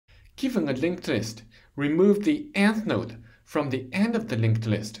Given a linked list, remove the nth node from the end of the linked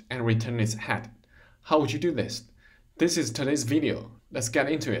list and return its head. How would you do this? This is today's video. Let's get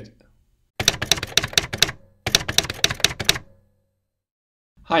into it.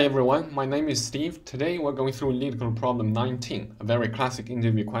 Hi everyone, my name is Steve. Today we're going through LeetCode problem 19, a very classic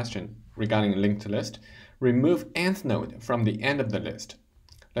interview question regarding a linked list. Remove nth node from the end of the list.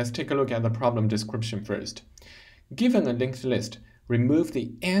 Let's take a look at the problem description first. Given a linked list, remove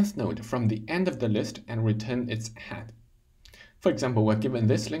the nth node from the end of the list and return its head. For example, we're given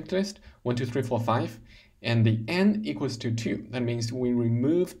this linked list, 1, 2, 3, 4, 5, and the n equals to 2. That means we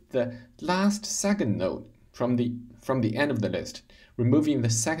remove the last second node from the end of the list. Removing the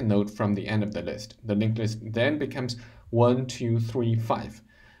second node from the end of the list. The linked list then becomes 1, 2, 3, 5.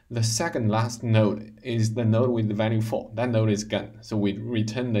 The second last node is the node with the value 4. That node is gone, so we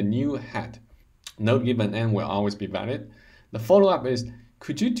return the new head. Node given n will always be valid. The follow-up is,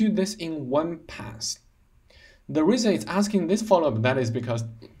 could you do this in one pass? The reason it's asking this follow-up that is because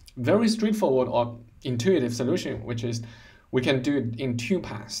very straightforward or intuitive solution, which is we can do it in two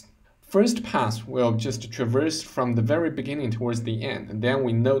passes. First pass will just traverse from the very beginning towards the end, and then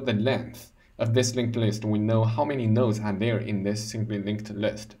we know the length of this linked list. We know how many nodes are there in this simply linked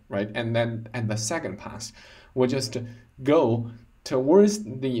list, right? And then at the second pass, we'll just go towards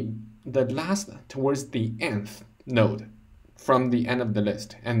the nth node from the end of the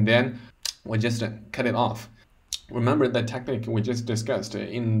list, and then we'll just cut it off. Remember the technique we just discussed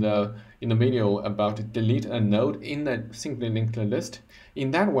in the video about delete a node in the simply linked list.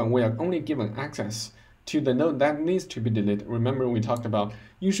 In that one, we are only given access to the node that needs to be deleted. Remember we talked about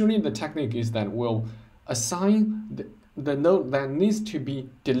usually the technique is that we'll assign the node that needs to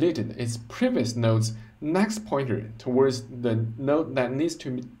be deleted its previous node's next pointer towards the node that needs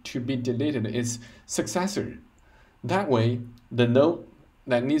to be deleted its successor. That way, the node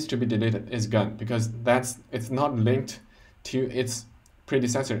that needs to be deleted is gone because it's not linked to its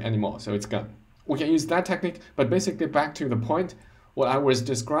predecessor anymore, so it's gone. We can use that technique, but basically back to the point, what I was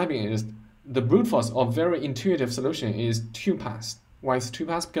describing is the brute force or very intuitive solution is two pass. Why is two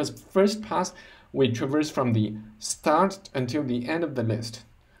pass? Because first pass, we traverse from the start until the end of the list.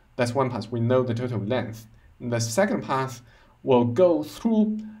 That's one pass. We know the total length. The second path will go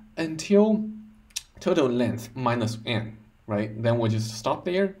through until total length minus n. Right? Then we'll just stop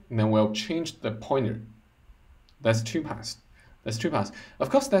there, and then we'll change the pointer. That's two pass. That's two pass. Of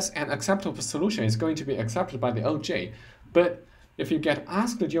course, that's an acceptable solution. It's going to be accepted by the OJ. But if you get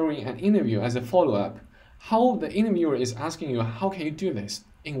asked during an interview as a follow-up, how the interviewer is asking you, how can you do this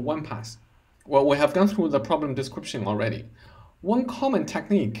in one pass? Well, we have gone through the problem description already. One common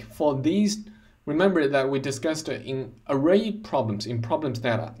technique for these, remember that we discussed in array problems, in problems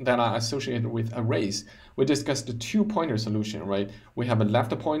that are associated with arrays, we discussed the two-pointer solution, right? We have a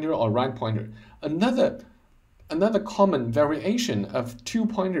left pointer or right pointer. Another common variation of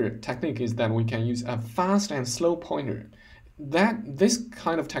two-pointer technique is that we can use a fast and slow pointer. This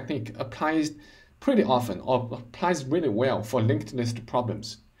kind of technique applies pretty often or applies really well for linked list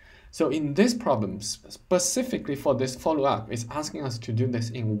problems. So in this problem, specifically for this follow-up, it's asking us to do this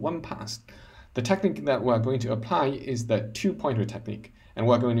in one pass. The technique that we're going to apply is the two-pointer technique, and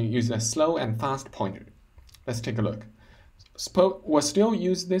we're going to use a slow and fast pointer. Let's take a look. We'll still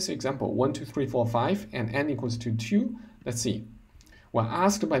use this example, 1, 2, 3, 4, 5, and n equals to 2. Let's see. We're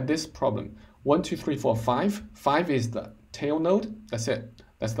asked by this problem, 1, 2, 3, 4, 5. 5 is the tail node. That's it.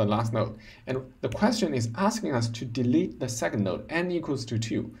 That's the last node. And the question is asking us to delete the second node, n equals to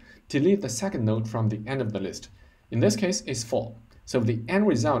 2. Delete the second node from the end of the list. In this case, it's 4. So the end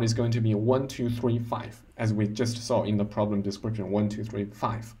result is going to be 1, 2, 3, 5, as we just saw in the problem description, 1, 2, 3,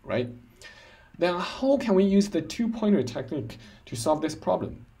 5, right? Then how can we use the two-pointer technique to solve this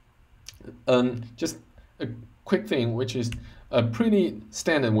problem? Just a quick thing, which is a pretty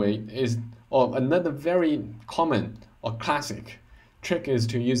standard way, or another very common or classic trick is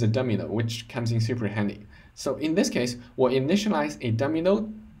to use a dummy node, which comes in super handy. So in this case, we'll initialize a dummy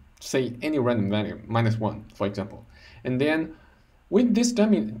node, say any random value, -1, for example. And then with this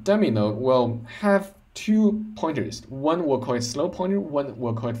dummy node, we'll have two pointers. One we'll call it slow pointer, one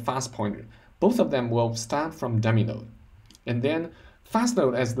we'll call it fast pointer. Both of them will start from dummy node. And then fast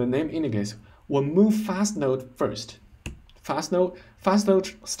node, as the name indicates, will move fast node first. Fast node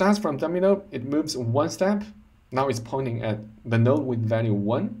starts from dummy node, it moves one step. Now it's pointing at the node with value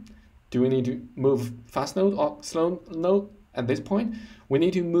 1. Do we need to move fast node or slow node at this point? We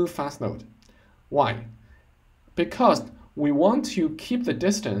need to move fast node. Why? Because we want to keep the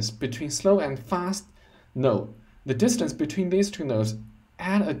distance between slow and fast node. The distance between these two nodes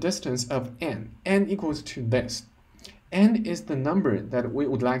at a distance of n equals to this. n is the number that we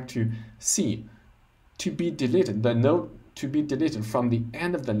would like to see to be deleted, the node to be deleted from the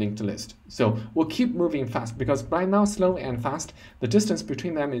end of the linked list. So we'll keep moving fast because right now slow and fast, the distance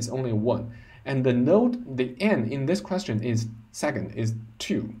between them is only 1. And the node, the n in this question is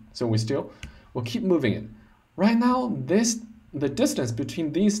 2. So we'll keep moving it. Right now, the distance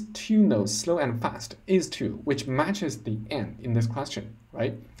between these two nodes, slow and fast, is 2, which matches the n in this question,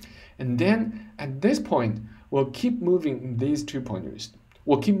 right? And then at this point, we'll keep moving these 2 pointers.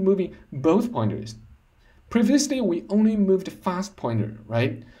 We'll keep moving both pointers. Previously, we only moved fast pointer,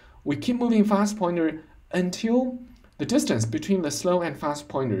 right? We keep moving fast pointer until the distance between the slow and fast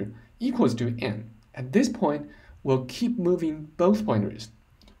pointer equals to n. At this point, we'll keep moving both pointers.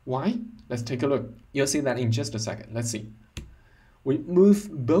 Why? Let's take a look. You'll see that in just a second. Let's see. We move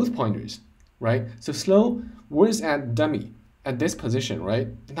both pointers, right? So slow was at dummy at this position, right?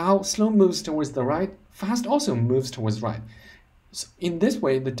 Now slow moves towards the right, fast also moves towards right. So in this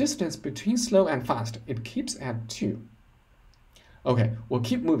way, the distance between slow and fast, it keeps at 2. Okay, we'll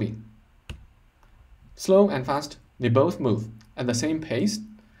keep moving. Slow and fast, they both move at the same pace.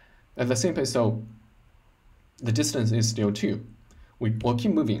 So the distance is still 2. We'll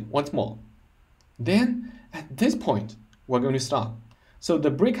keep moving once more. Then at this point, we're going to stop. So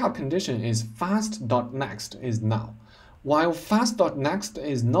the breakout condition is fast.next is now. While fast.next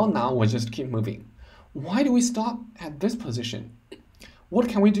is not now, we'll just keep moving. Why do we stop at this position? What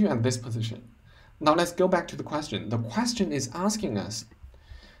can we do at this position? Now let's go back to the question. The question is asking us,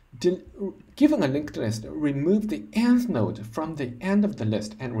 given a linked list, remove the nth node from the end of the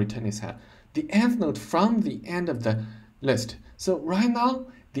list and return its head. The nth node from the end of the list. So right now,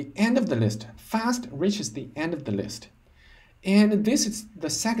 the end of the list, fast reaches the end of the list. And this is the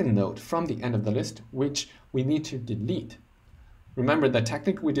second node from the end of the list, which we need to delete. Remember the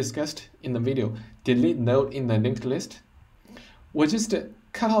technique we discussed in the video, delete node in the linked list? We'll just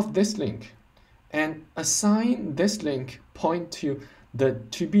cut off this link and assign this link point to the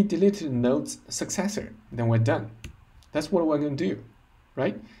to be deleted node's successor. Then we're done. That's what we're going to do,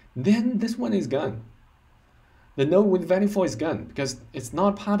 right? Then this one is gone. The node with value 4 is gone because it's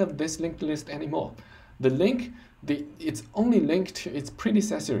not part of this linked list anymore. The link, its only link to its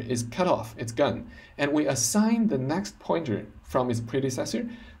predecessor is cut off, it's gone. And we assign the next pointer from its predecessor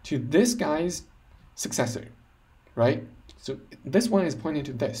to this guy's successor, right? So this one is pointing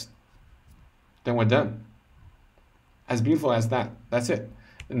to this. Then we're done. As beautiful as that, that's it.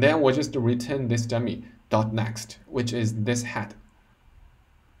 And then we'll just return this dummy dot next, which is this head.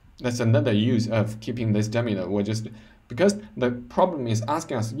 That's another use of keeping this dummy node. We're just, because the problem is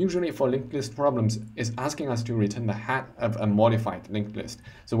asking us, usually for linked list problems, is asking us to return the head of a modified linked list.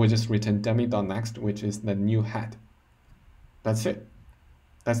 So we just return dummy.next, which is the new head. That's it.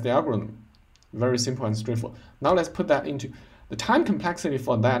 That's the algorithm. Very simple and straightforward. Now let's put that into, the time complexity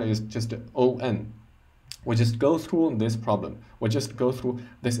for that is just O(n). We just go through this problem. We just go through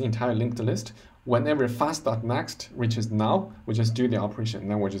this entire linked list. Whenever fast.next reaches now, we just do the operation,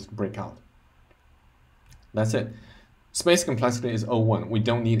 and then we'll just break out. That's it. Space complexity is O(1). We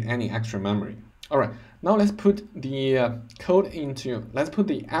don't need any extra memory. All right, now let's put the let's put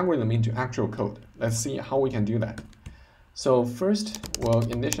the algorithm into actual code. Let's see how we can do that. So first, we'll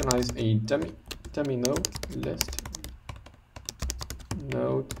initialize a dummy node list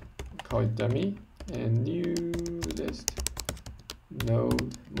node, call it dummy, and new list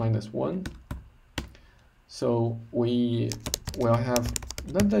node -1. So we will have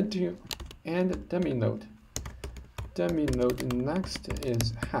lambda2 and dummy node. Dummy node next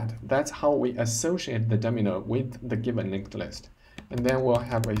is head. That's how we associate the dummy node with the given linked list. And then we'll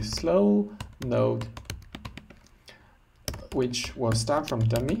have a slow node, which will start from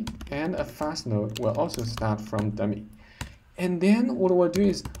dummy, and a fast node will also start from dummy. And then what we'll do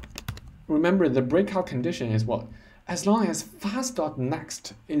is, remember the breakout condition is what? As long as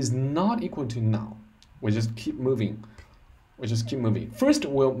fast.next is not equal to now, we just keep moving. We just keep moving. First,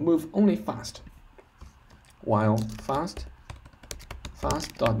 we'll move only fast. While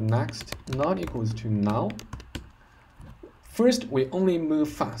fast.next not equals to now. First, we only move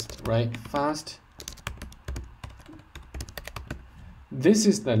fast, right? Fast. This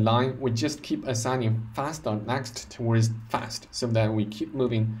is the line we just keep assigning fast.next towards fast, so that we keep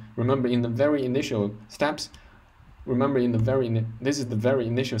moving. Remember, in the very initial steps, this is the very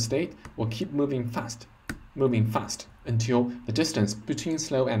initial state. We'll keep moving fast until the distance between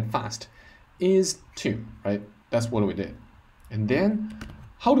slow and fast is 2, right? That's what we did. And then,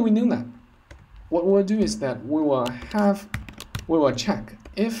 how do we know that? What we'll do is that we will check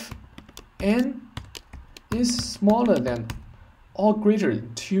if n is smaller than or greater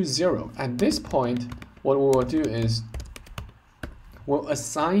to 0. At this point, what we will do is we'll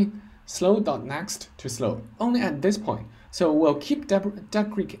assign slow.next to slow only at this point. So we'll keep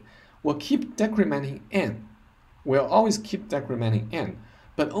decrementing n. We'll always keep decrementing n,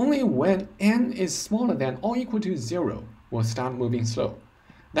 but only when n is smaller than or equal to 0, we'll start moving slow.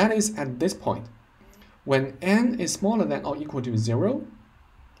 That is at this point. When n is smaller than or equal to 0,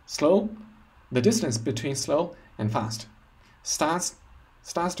 slow, the distance between slow and fast starts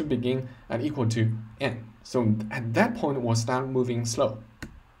to begin at equal to n. So at that point, we'll start moving slow.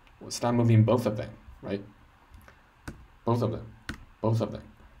 We'll start moving both of them, right? Both of them.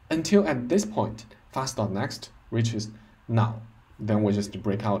 Until at this point, fast.next reaches now. Then we'll just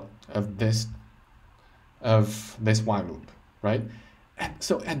break out of this while loop, right? And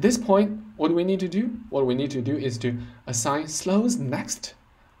so at this point, what do we need to do? What we need to do is to assign slow's next.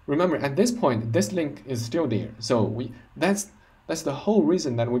 Remember, at this point, this link is still there. So that's the whole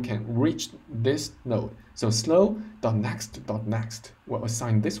reason that we can reach this node. So slow.next.next. We'll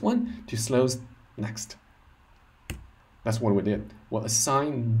assign this one to slow's next. That's what we did. We'll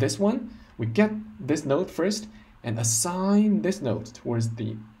assign this one. We get this node first and assign this node towards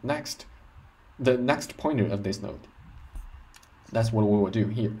the next pointer of this node. That's what we will do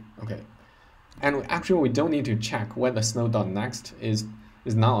here. Okay. And actually, we don't need to check whether slow.next is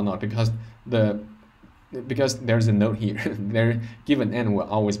null or not because there's a node here. Their given n will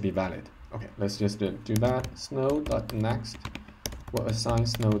always be valid. Okay, let's just do that. Slow.next will assign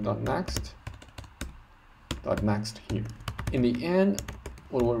slow.next here. In the end,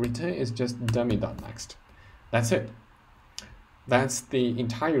 what we'll return is just dummy.next. That's it. That's the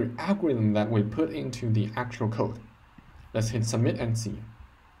entire algorithm that we put into the actual code. Let's hit submit and see.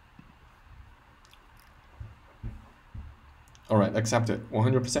 All right, accepted,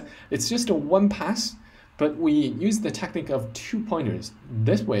 100%. It's just a one pass, but we use the technique of 2 pointers.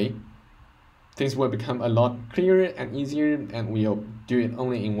 This way, things will become a lot clearer and easier, and we'll do it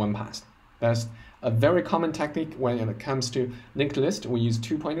only in one pass. That's a very common technique when it comes to linked list. We use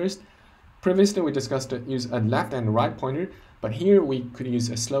 2 pointers. Previously, we discussed use a left and right pointer, but here we could use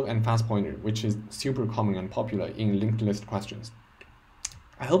a slow and fast pointer, which is super common and popular in linked list questions.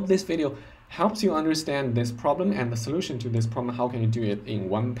 I hope this video helps you understand this problem and the solution to this problem. How can you do it in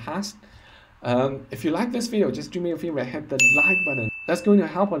one pass? If you like this video, just do me a favor, hit the like button. That's going to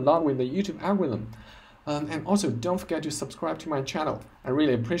help a lot with the YouTube algorithm. And also, don't forget to subscribe to my channel. I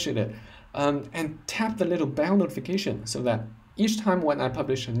really appreciate it. And tap the little bell notification so that each time when I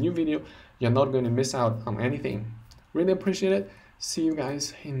publish a new video, you're not going to miss out on anything. Really appreciate it. See you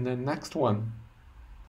guys in the next one.